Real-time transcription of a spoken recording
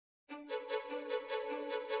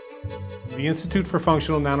The Institute for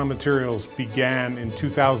Functional Nanomaterials began in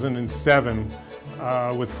 2007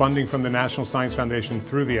 with funding from the National Science Foundation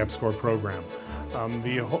through the EPSCoR program.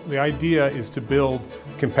 The idea is to build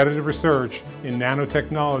competitive research in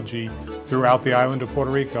nanotechnology throughout the island of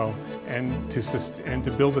Puerto Rico and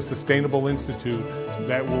to build a sustainable institute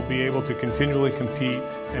that will be able to continually compete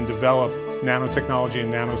and develop nanotechnology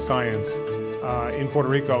and nanoscience in Puerto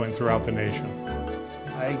Rico and throughout the nation.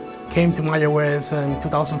 I came to Mayagüez in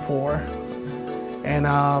 2004, and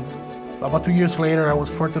about 2 years later I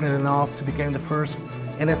was fortunate enough to become the first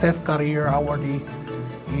NSF Career Awardee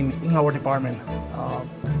in our department.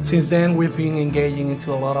 Since then we've been engaging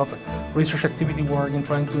into a lot of research activity work and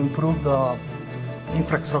trying to improve the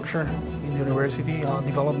infrastructure in the university,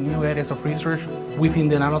 develop new areas of research within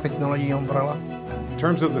the nanotechnology umbrella. In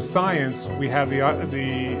terms of the science, we have the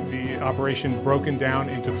operation broken down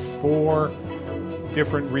into 4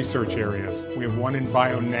 different research areas. We have one in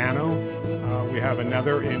bio-nano, we have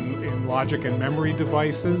another in logic and memory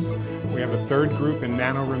devices, we have a 3rd group in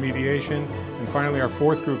nano-remediation, and finally our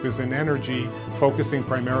 4th group is in energy, focusing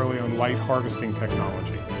primarily on light harvesting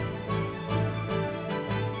technology.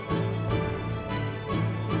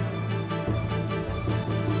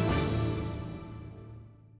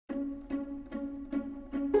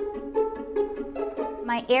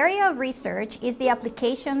 My area of research is the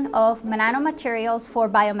application of nanomaterials for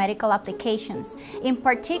biomedical applications, in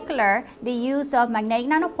particular the use of magnetic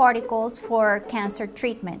nanoparticles for cancer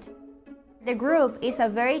treatment. The group is a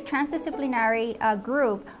very transdisciplinary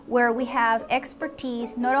group where we have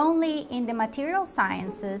expertise not only in the material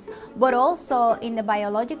sciences, but also in the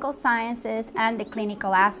biological sciences and the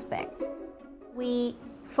clinical aspect. We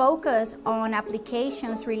focus on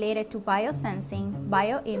applications related to biosensing,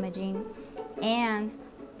 bioimaging, and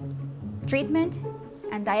treatment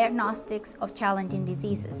and diagnostics of challenging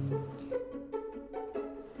diseases.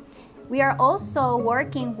 We are also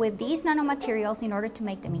working with these nanomaterials in order to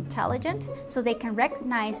make them intelligent so they can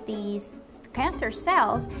recognize these cancer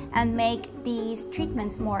cells and make these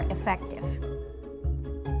treatments more effective.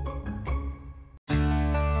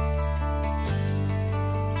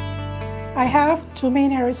 I have 2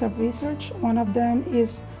 main areas of research. One of them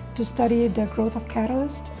is to study the growth of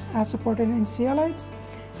catalysts supported in zeolites,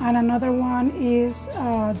 and another one is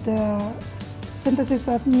the synthesis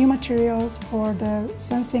of new materials for the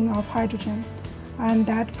sensing of hydrogen, and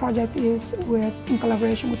that project is in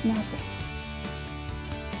collaboration with NASA.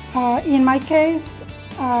 In my case,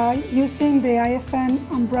 using the IFN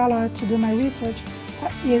umbrella to do my research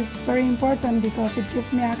is very important because it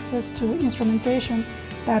gives me access to instrumentation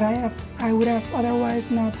that I would have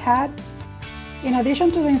otherwise not had. In addition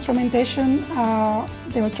to the instrumentation,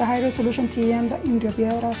 the ultra-high resolution TEM in Rio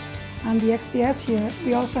Piedras and the XPS here,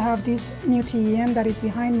 we also have this new TEM that is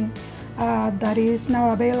behind me that is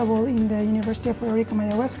now available in the University of Puerto Rico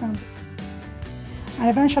Mayagüez campus. And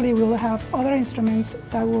eventually we will have other instruments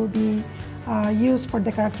that will be used for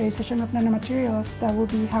the characterization of nanomaterials that will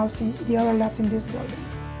be housed in the other labs in this building.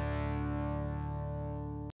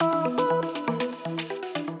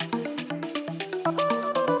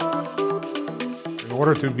 In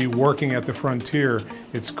order to be working at the frontier,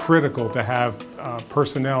 it's critical to have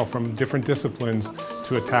personnel from different disciplines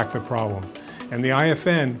to attack the problem. And the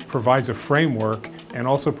IFN provides a framework and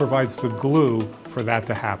also provides the glue for that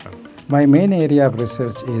to happen. My main area of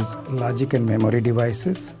research is logic and memory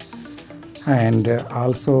devices and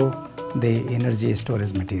also the energy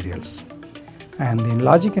storage materials. And in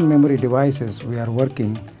logic and memory devices, we are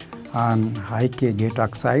working on high-K gate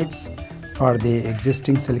oxides for the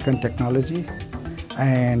existing silicon technology,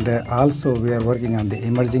 and also we are working on the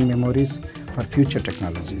emerging memories for future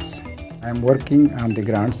technologies. I am working on the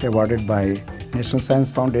grants awarded by National Science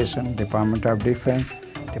Foundation, Department of Defense,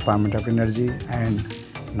 Department of Energy, and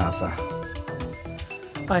NASA.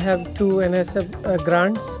 I have 2 NSF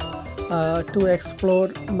grants to explore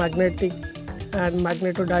magnetic and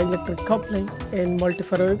magnetodielectric coupling in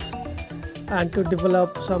multiferroics and to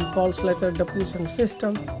develop some pulse laser depletion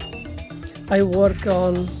system. I work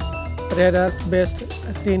on rare earth-based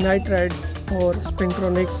 3 nitrides for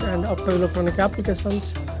spintronics and optoelectronic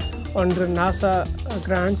applications under NASA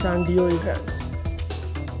grants and DOE grants.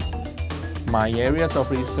 My areas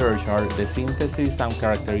of research are the synthesis and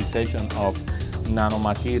characterization of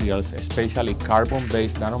nanomaterials, especially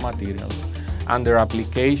carbon-based nanomaterials, and their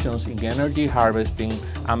applications in energy harvesting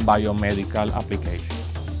and biomedical applications.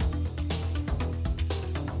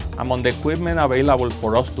 Among the equipment available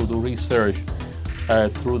for us to do research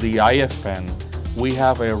through the IFN, we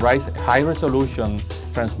have a high-resolution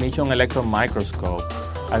transmission electron microscope,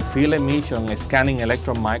 a field emission scanning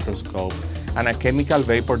electron microscope, and a chemical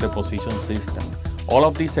vapor deposition system. All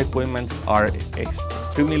of these equipments are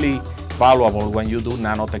extremely valuable when you do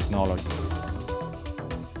nanotechnology.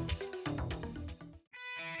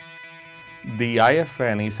 The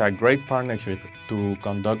IFN is a great partnership to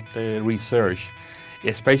conduct research,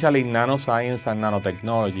 especially in nanoscience and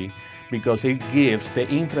nanotechnology, because it gives the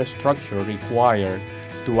infrastructure required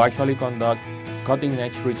to actually conduct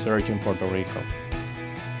cutting-edge research in Puerto Rico.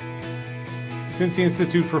 Since the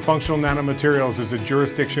Institute for Functional Nanomaterials is a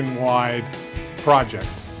jurisdiction-wide project,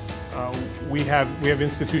 we have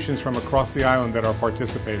institutions from across the island that are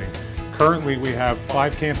participating. Currently, we have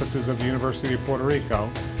 5 campuses of the University of Puerto Rico: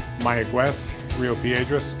 Mayagüez, Rio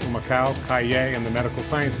Piedras, Humacao, Calle, and the Medical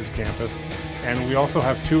Sciences campus. And we also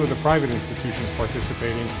have 2 of the private institutions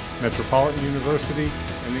participating: Metropolitan University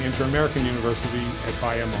and the Inter-American University at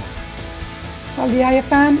Bayamón. Well, the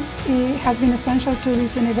IFN has been essential to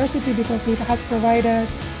this university because it has provided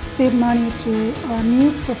seed money to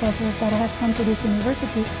new professors that have come to this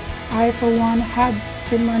university. I, for one, had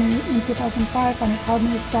seed money in 2005, and it helped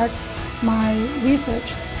me start my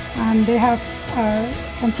research. And they have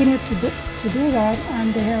continued to do that,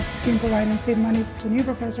 and they have been providing seed money to new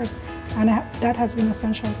professors, and that has been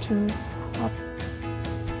essential to.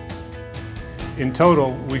 In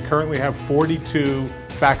total, we currently have 42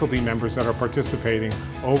 faculty members that are participating,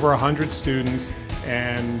 over 100 students,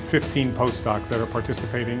 and 15 postdocs that are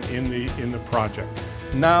participating in the project.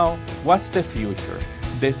 Now, what's the future?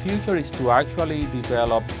 The future is to actually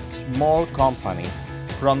develop small companies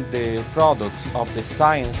from the products of the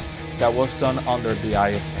science that was done under the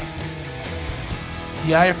IFN.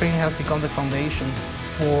 The IFN has become the foundation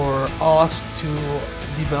for us to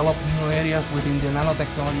develop new areas within the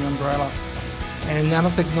nanotechnology umbrella. And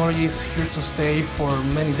nanotechnology is here to stay for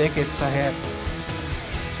many decades ahead.